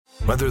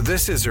Whether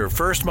this is her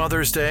first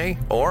Mother's Day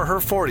or her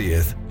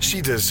 40th, she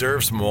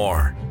deserves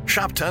more.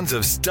 Shop tons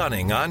of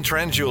stunning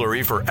on-trend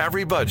jewelry for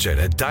every budget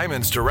at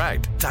Diamonds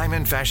Direct.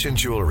 Diamond fashion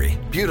jewelry,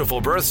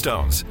 beautiful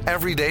birthstones,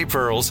 everyday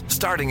pearls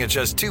starting at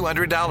just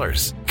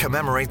 $200.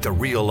 Commemorate the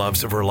real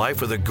loves of her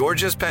life with a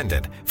gorgeous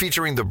pendant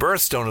featuring the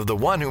birthstone of the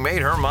one who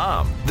made her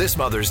mom. This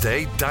Mother's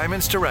Day,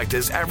 Diamonds Direct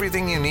is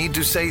everything you need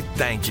to say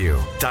thank you.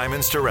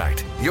 Diamonds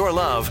Direct. Your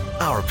love,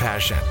 our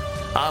passion.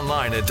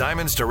 Online at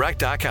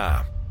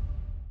diamondsdirect.com.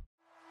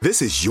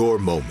 This is your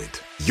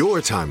moment, your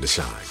time to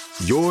shine,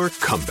 your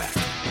comeback.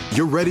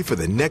 You're ready for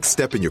the next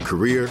step in your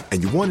career,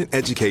 and you want an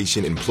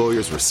education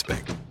employers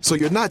respect. So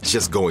you're not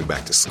just going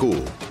back to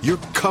school, you're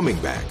coming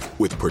back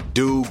with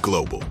Purdue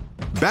Global.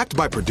 Backed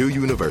by Purdue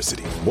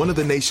University, one of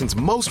the nation's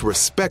most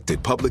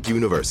respected public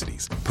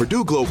universities,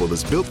 Purdue Global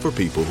is built for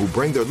people who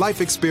bring their life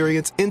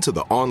experience into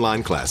the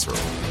online classroom.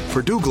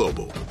 Purdue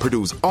Global,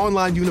 Purdue's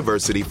online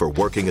university for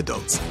working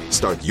adults.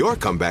 Start your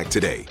comeback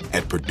today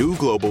at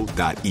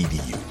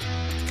purdueglobal.edu.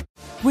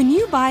 When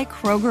you buy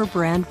Kroger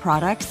brand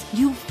products,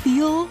 you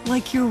feel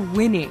like you're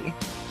winning.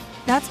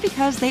 That's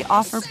because they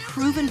offer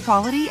proven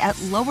quality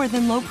at lower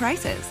than low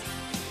prices.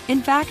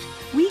 In fact,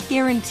 we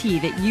guarantee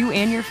that you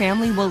and your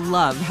family will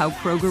love how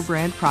Kroger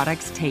brand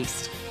products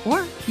taste,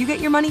 or you get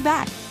your money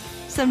back.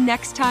 So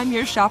next time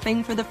you're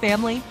shopping for the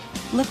family,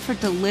 look for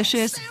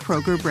delicious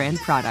Kroger brand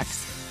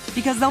products,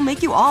 because they'll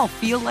make you all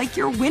feel like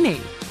you're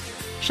winning.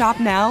 Shop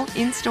now,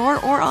 in-store,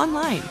 or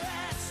online.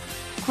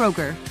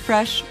 Kroger,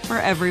 fresh for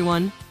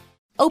everyone.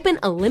 Open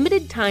a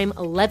limited-time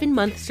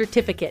 11-month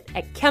certificate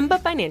at Kemba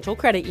Financial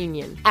Credit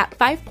Union. At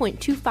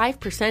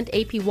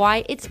 5.25%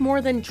 APY, it's more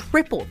than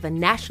triple the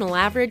national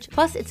average,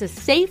 plus it's a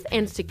safe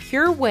and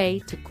secure way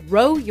to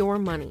grow your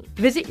money.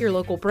 Visit your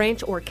local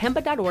branch or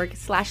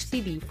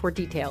kemba.org/CD for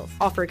details.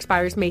 Offer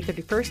expires May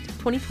 31st,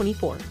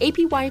 2024.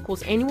 APY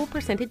equals annual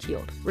percentage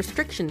yield.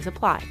 Restrictions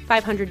apply.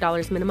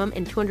 $500 minimum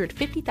and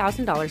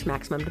 $250,000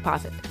 maximum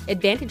deposit.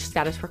 Advantage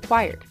status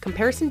required.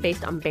 Comparison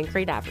based on bank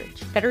rate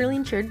average. Federally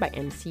insured by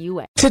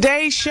NCUA.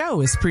 Today's show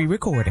is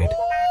pre-recorded.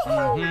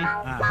 Y'all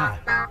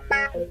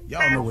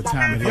know what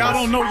time it is. Y'all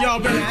don't know,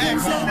 y'all better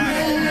ask somebody.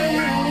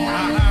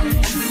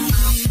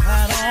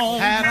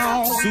 Hat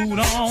on, suit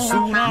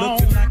on,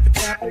 looking like the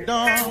Dapper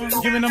Dawn,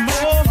 giving them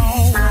all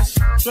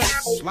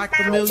dressed like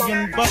 $1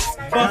 million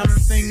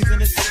bucks, things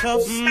in its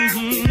cuffs.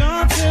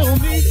 Y'all tell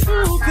me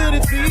who could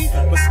it be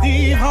but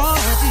Steve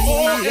Harvey?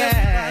 Oh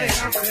yeah,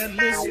 out there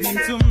listening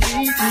to me.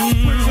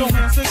 Put your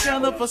hands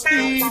together for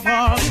Steve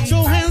Harvey. Put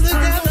your hands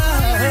together.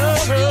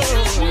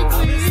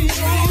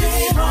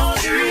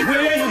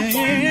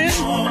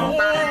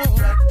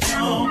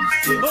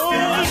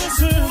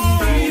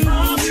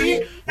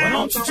 Why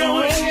don't you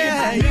join?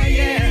 Yeah.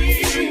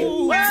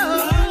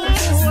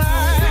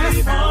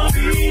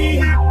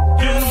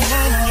 Get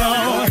on,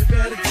 y'all.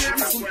 Better give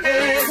me some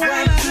eggs.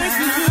 Why not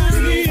listen to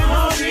me?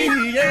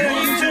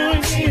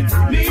 Join in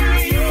me.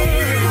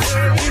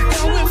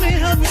 Come with me,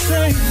 help me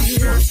say.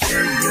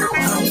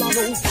 I'm not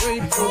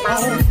afraid for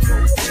home.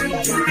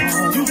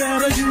 You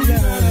gotta turn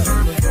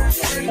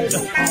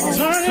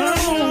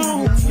it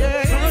on,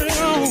 yeah, turn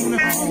it on.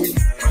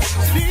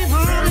 Steve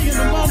Harvey in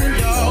the moment,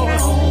 y'all.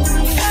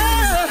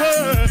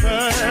 Turn it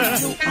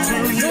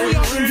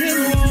on, turn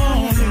it on.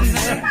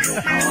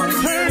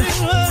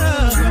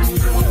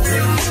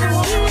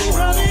 Steve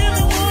Harvey in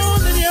the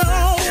morning,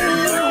 y'all.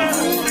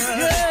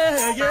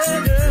 Yeah.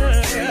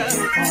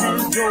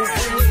 Turn your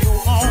radio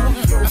on.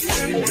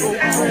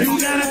 You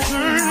gotta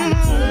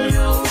turn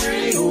your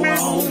radio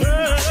on.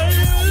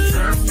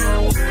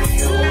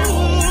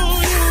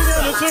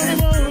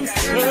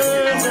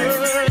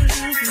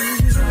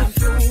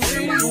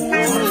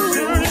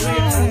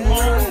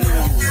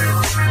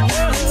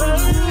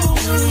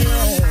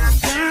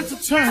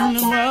 Turn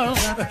them out.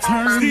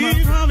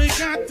 Steve Harvey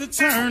got to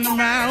turn them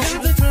out.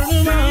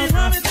 Steve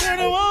Harvey turn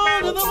them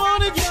on to the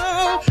morning,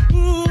 y'all.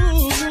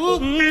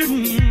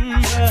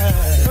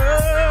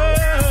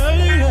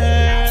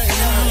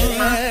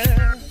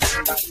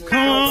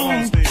 Come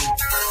on, Steve.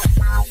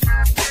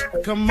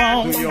 Come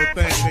on. Do your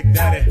thing, Big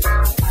Daddy.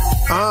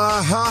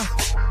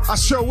 I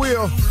sure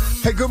will.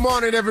 Hey, good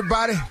morning,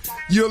 everybody.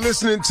 You're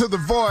listening to The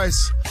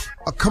Voice.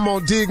 Come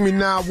on, dig me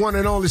now. One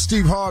and only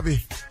Steve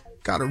Harvey.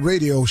 Got a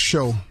radio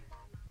show.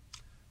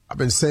 I've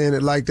been saying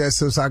it like that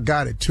since I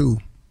got it, too.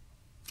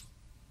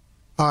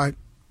 All right,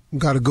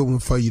 got a good one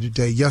for you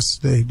today.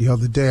 The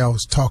other day, I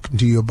was talking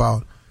to you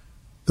about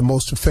the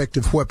most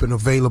effective weapon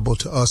available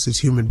to us as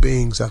human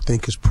beings, I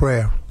think, is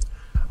prayer.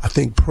 I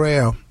think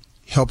prayer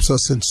helps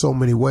us in so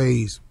many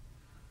ways.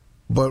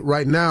 But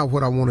right now,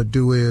 what I want to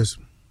do is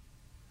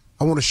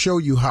I want to show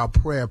you how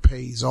prayer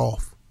pays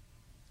off.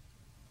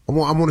 I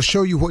want to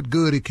show you what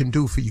good it can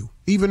do for you.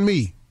 Even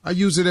me, I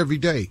use it every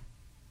day.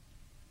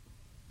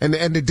 And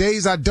the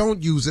days I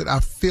don't use it, I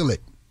feel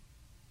it.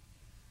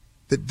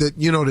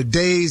 The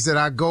days that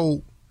I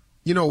go,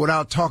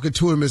 without talking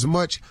to him as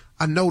much,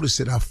 I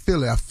notice it. I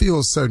feel it. I feel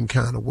a certain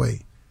kind of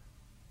way.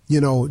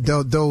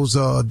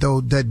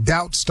 That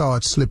doubt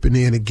starts slipping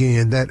in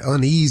again, that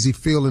uneasy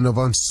feeling of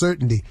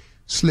uncertainty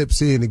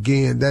slips in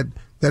again.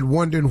 That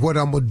wondering what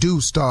I'm going to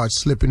do starts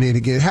slipping in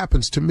again. It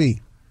happens to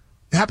me.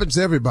 It happens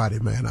to everybody,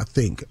 man, I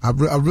think. I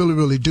really,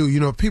 really do. You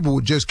know, if people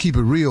would just keep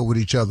it real with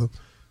each other,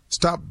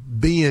 stop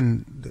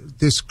being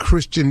this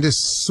Christian, this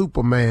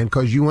Superman,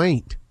 because you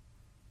ain't.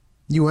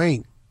 You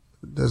ain't.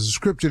 There's a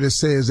scripture that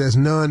says there's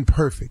none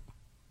perfect.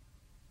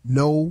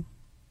 No,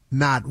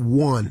 not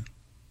one.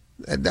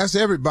 That's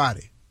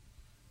everybody.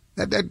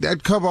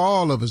 That cover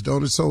all of us,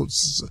 don't it? So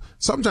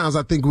sometimes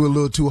I think we're a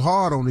little too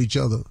hard on each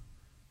other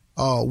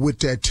with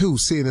that too,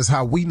 seeing as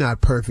how we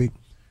not perfect.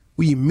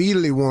 We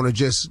immediately want to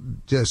just,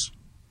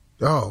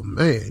 oh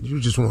man, you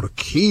just want to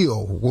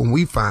kill when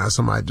we find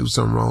somebody do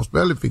something wrong,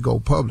 especially if it go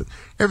public.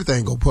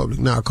 Everything go public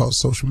now because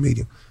social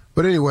media.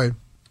 But anyway,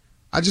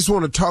 I just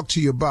want to talk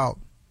to you about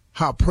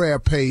how prayer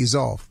pays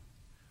off.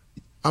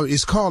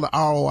 It's called the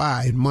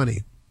ROI in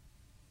money.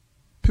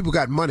 People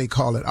got money,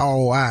 call it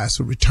ROI,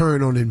 so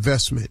return on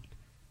investment.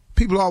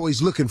 People are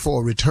always looking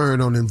for a return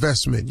on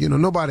investment. You know,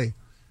 nobody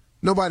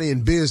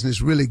in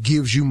business really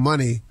gives you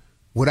money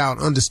without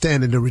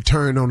understanding the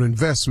return on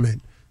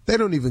investment. They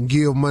don't even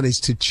give monies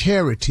to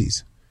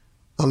charities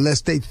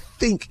unless they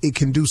think it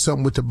can do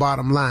something with the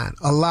bottom line.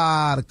 A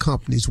lot of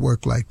companies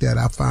work like that.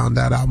 I found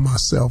that out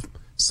myself.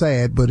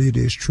 Sad, but it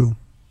is true.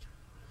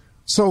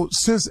 So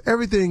since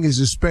everything is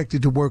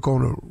expected to work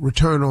on a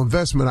return on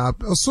investment, I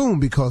assume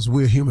because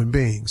we're human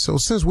beings. So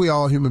since we're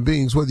all human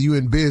beings, whether you're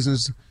in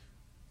business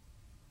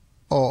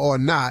or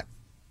not,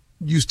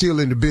 you're still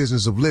in the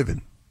business of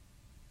living.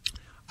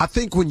 I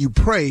think when you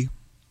pray,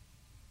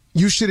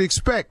 you should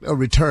expect a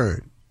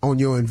return on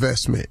your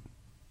investment.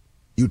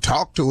 You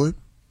talk to him.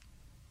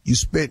 You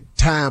spent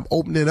time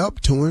opening up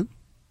to him.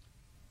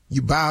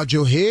 You bowed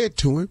your head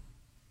to him.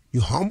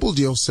 You humbled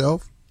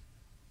yourself.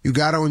 You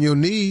got on your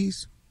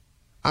knees.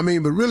 I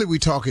mean, but really we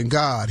talking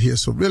God here.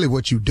 So really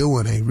what you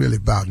doing ain't really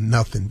about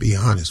nothing, be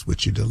honest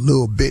with you. The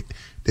little bit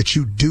that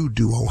you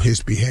do on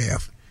his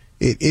behalf,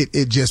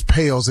 it just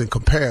pales in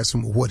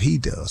comparison with what he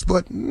does.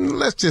 But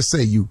let's just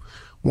say you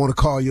want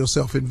to call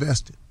yourself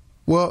invested.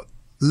 Well,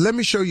 let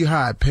me show you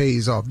how it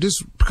pays off.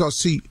 Because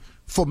see,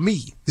 for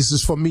me, this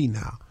is for me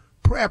now.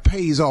 Prayer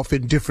pays off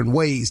in different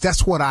ways.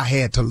 That's what I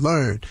had to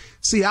learn.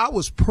 See, I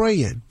was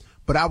praying,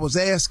 but I was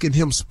asking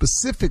him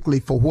specifically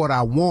for what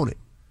I wanted.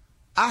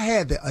 I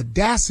had the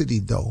audacity,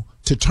 though,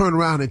 to turn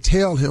around and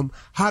tell him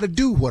how to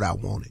do what I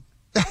wanted.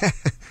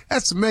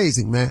 That's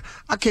amazing, man.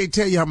 I can't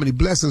tell you how many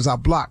blessings I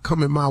blocked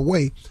coming my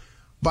way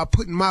by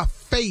putting my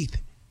faith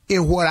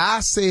in what I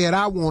said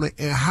I wanted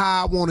and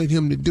how I wanted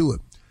him to do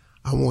it.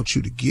 I want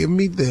you to give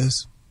me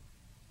this.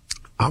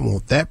 I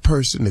want that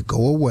person to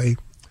go away.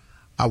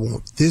 I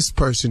want this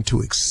person to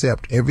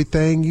accept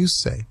everything you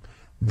say.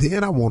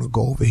 Then I want to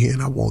go over here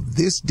and I want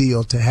this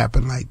deal to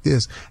happen like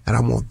this. And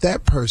I want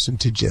that person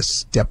to just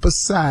step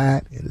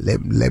aside and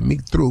let me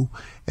through.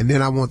 And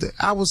then I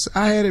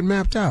had it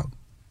mapped out.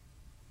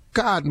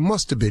 God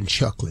must have been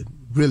chuckling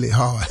really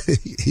hard.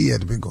 He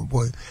had to been going,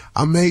 boy,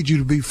 I made you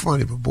to be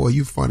funny, but boy,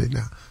 you funny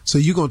now. So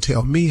you're going to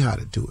tell me how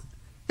to do it.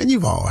 And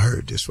you've all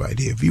heard this right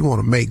here. If you want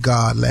to make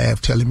God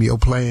laugh, tell him your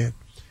plan.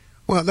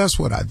 Well, that's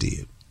what I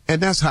did.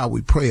 And that's how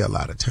we pray a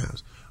lot of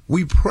times.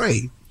 We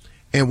pray.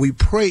 And we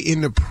pray in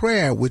the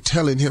prayer, we're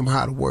telling him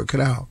how to work it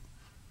out.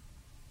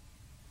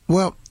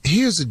 Well,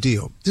 here's the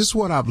deal. This is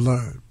what I've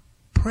learned.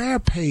 Prayer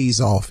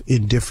pays off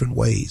in different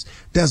ways.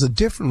 There's a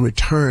different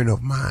return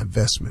of my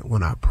investment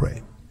when I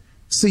pray.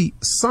 See,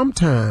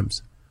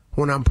 sometimes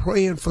when I'm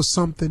praying for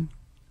something,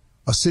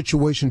 a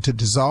situation to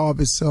dissolve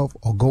itself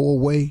or go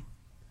away,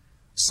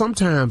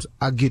 sometimes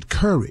I get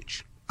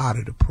courage out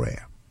of the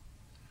prayer.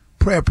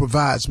 Prayer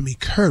provides me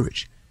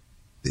courage.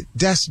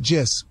 That's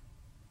just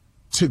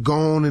to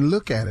go on and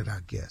look at it,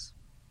 I guess.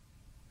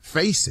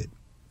 Face it.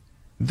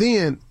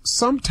 Then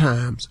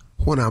sometimes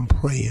when I'm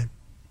praying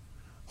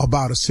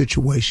about a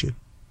situation,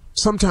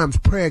 sometimes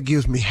prayer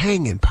gives me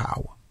hanging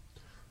power.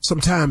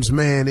 Sometimes,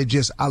 man,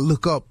 I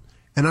look up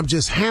and I'm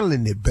just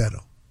handling it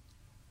better.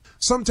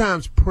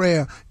 Sometimes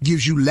prayer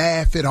gives you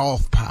laugh it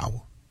off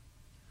power.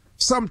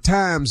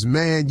 Sometimes,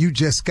 man, you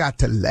just got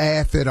to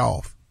laugh it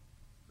off.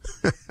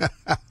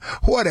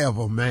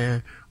 Whatever,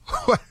 man.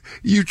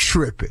 You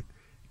tripping.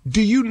 Do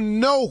you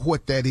know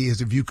what that is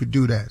if you could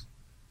do that?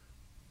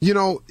 You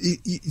know,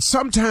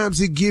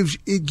 sometimes it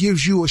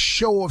gives you a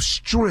show of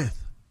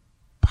strength,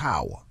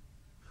 power.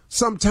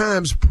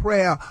 Sometimes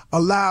prayer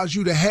allows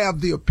you to have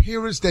the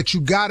appearance that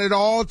you got it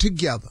all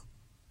together.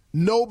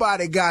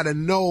 Nobody got to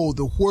know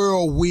the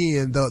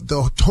whirlwind,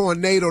 the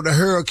tornado, the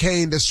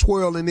hurricane that's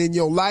swirling in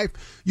your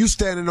life. You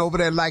standing over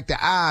there like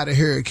the eye of the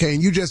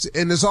hurricane.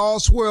 And it's all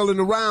swirling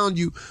around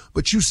you,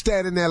 but you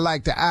standing there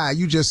like the eye.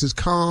 You just as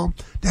calm.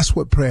 That's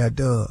what prayer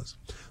does.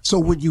 So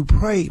when you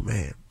pray,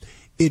 man,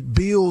 it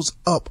builds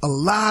up a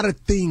lot of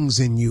things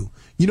in you.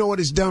 You know what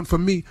it's done for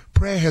me?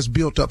 Prayer has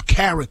built up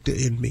character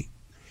in me.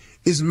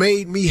 It's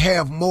made me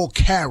have more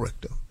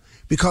character,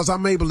 because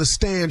I'm able to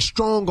stand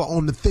stronger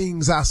on the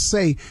things I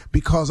say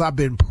because I've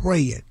been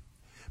praying,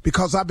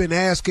 because I've been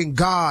asking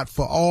God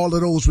for all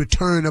of those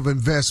return of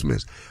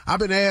investments. I've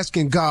been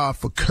asking God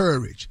for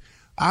courage.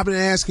 I've been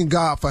asking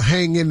God for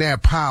hang in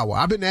that power.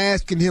 I've been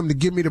asking him to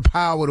give me the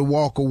power to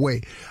walk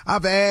away.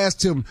 I've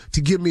asked him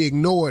to give me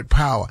ignored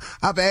power.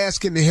 I've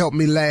asked him to help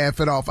me laugh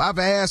it off. I've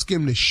asked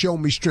him to show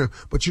me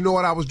strength. But you know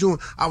what I was doing?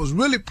 I was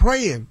really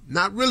praying,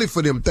 not really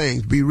for them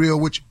things, be real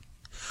with you.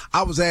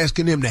 I was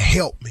asking him to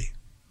help me.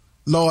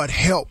 Lord,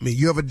 help me.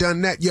 You ever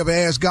done that? You ever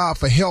asked God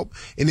for help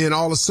and then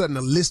all of a sudden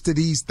a list of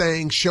these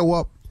things show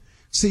up?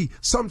 See,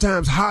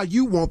 sometimes how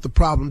you want the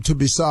problem to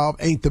be solved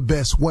ain't the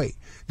best way.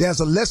 There's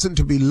a lesson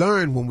to be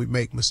learned when we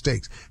make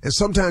mistakes. And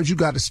sometimes you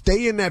got to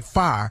stay in that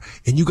fire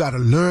and you got to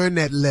learn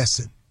that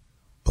lesson.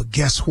 But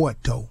guess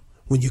what, though?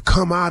 When you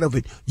come out of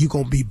it, you're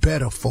going to be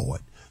better for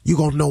it. You're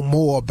going to know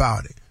more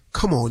about it.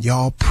 Come on,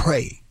 y'all,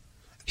 pray.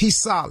 He's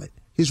solid.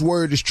 His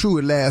word is true.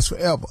 It lasts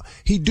forever.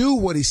 He do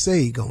what he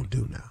say he going to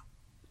do now.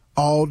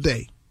 All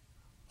day,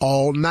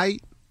 all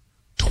night,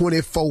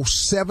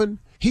 24/7.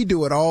 He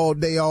do it all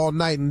day, all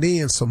night, and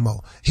then some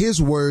more.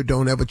 His word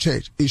don't ever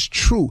change. It's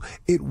true.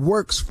 It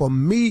works for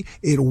me.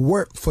 It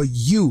worked for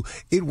you.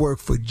 It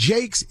worked for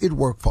Jakes. It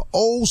worked for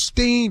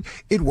Osteen.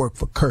 It worked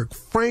for Kirk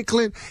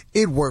Franklin.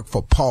 It worked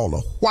for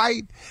Paula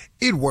White.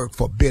 It worked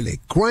for Billy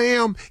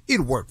Graham.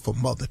 It worked for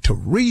Mother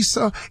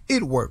Teresa.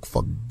 It worked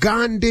for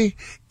Gandhi.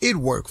 It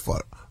worked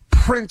for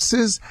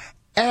princes,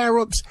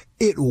 Arabs.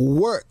 It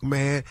worked,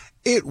 man.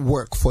 It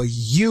worked for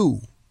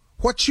you.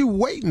 What you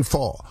waiting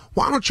for?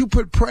 Why don't you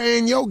put prayer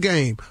in your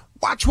game?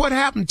 Watch what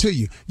happened to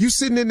you. You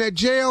sitting in that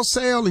jail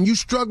cell and you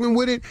struggling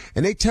with it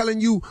and they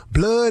telling you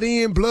blood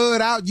in,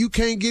 blood out, you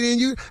can't get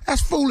in.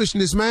 That's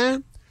foolishness,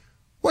 man.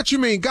 What you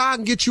mean? God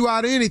can get you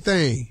out of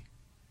anything.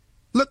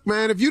 Look,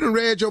 man, if you done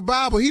read your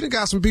Bible, he done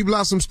got some people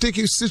out some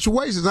sticky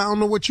situations. I don't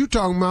know what you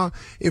talking about.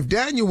 If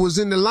Daniel was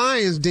in the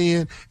lion's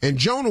den and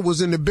Jonah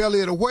was in the belly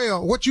of the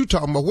whale, what you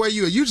talking about? Where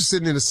you at? You just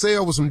sitting in a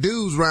cell with some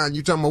dudes around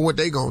you talking about what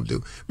they gonna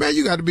do. Man,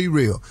 you got to be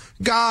real.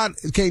 God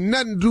can't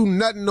nothing do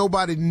nothing.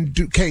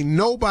 Can't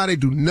nobody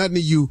do nothing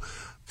to you.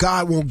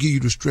 God won't give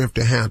you the strength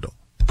to handle.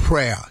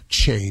 Prayer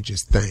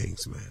changes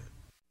things, man.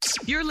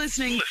 You're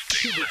listening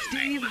to the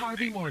Steve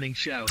Harvey Morning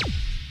Show.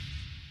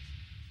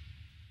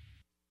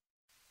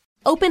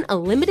 Open a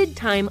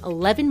limited-time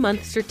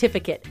 11-month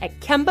certificate at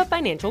Kemba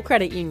Financial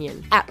Credit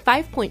Union. At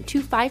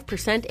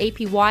 5.25%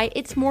 APY,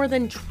 it's more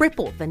than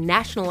triple the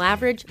national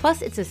average,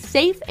 plus it's a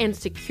safe and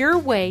secure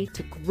way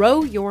to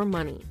grow your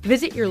money.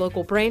 Visit your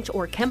local branch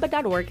or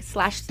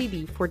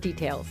kemba.org/cb for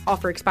details.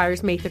 Offer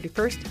expires May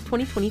 31st,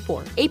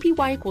 2024.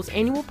 APY equals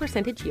annual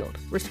percentage yield.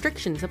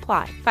 Restrictions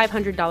apply.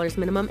 $500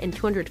 minimum and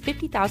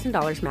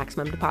 $250,000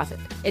 maximum deposit.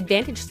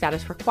 Advantage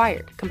status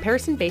required.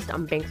 Comparison based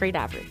on bank rate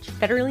average.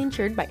 Federally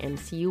insured by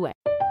NCUA.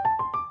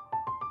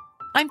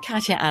 I'm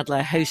Katya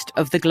Adler, host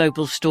of The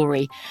Global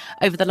Story.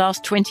 Over the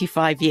last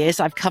 25 years,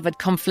 I've covered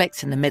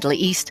conflicts in the Middle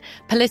East,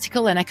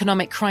 political and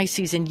economic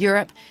crises in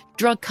Europe,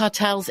 drug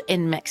cartels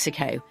in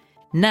Mexico.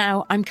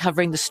 Now I'm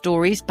covering the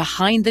stories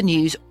behind the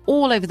news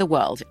all over the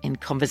world in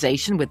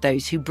conversation with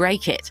those who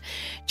break it.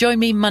 Join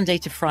me Monday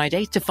to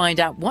Friday to find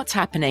out what's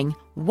happening,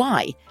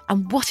 why,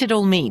 and what it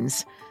all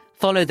means.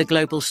 Follow The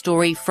Global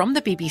Story from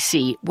the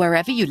BBC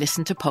wherever you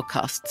listen to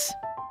podcasts.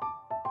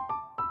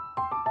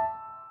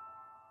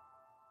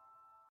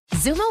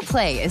 Xumo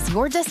Play is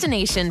your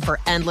destination for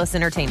endless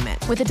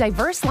entertainment. With a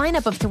diverse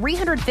lineup of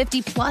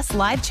 350-plus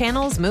live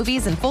channels,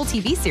 movies, and full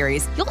TV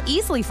series, you'll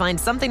easily find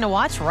something to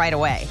watch right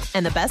away.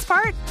 And the best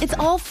part? It's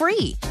all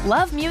free.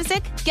 Love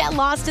music? Get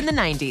lost in the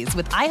 90s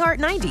with iHeart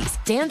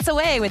 90s, dance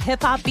away with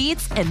hip-hop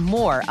beats, and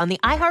more on the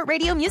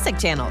iHeartRadio music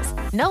channels.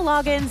 No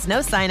logins, no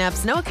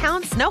signups, no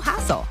accounts, no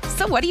hassle.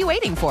 So what are you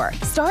waiting for?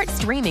 Start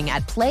streaming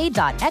at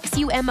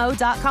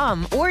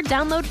play.xumo.com or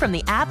download from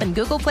the app and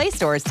Google Play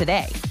stores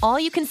today. All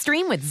you can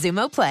stream with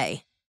Xumo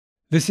Play.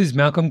 This is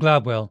Malcolm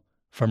Gladwell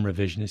from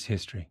Revisionist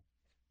History.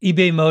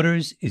 eBay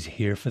Motors is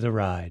here for the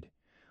ride.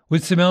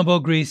 With some elbow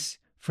grease,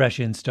 fresh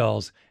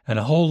installs, and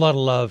a whole lot of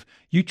love,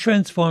 you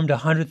transformed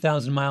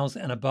 100,000 miles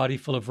and a body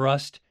full of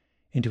rust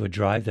into a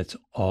drive that's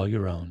all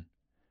your own.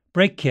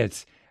 Brake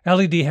kits,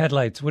 LED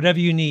headlights, whatever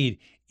you need,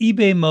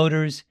 eBay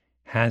Motors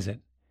has it.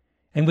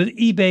 And with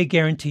eBay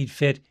Guaranteed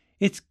Fit,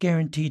 it's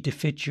guaranteed to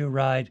fit your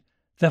ride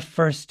the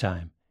first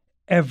time,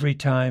 every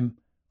time,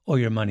 or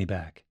your money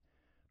back.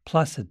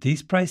 Plus, at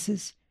these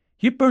prices,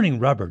 you're burning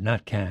rubber,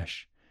 not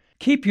cash.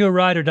 Keep your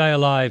ride or die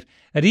alive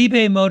at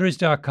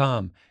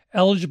ebaymotors.com.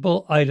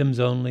 Eligible items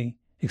only.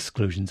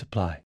 Exclusions apply.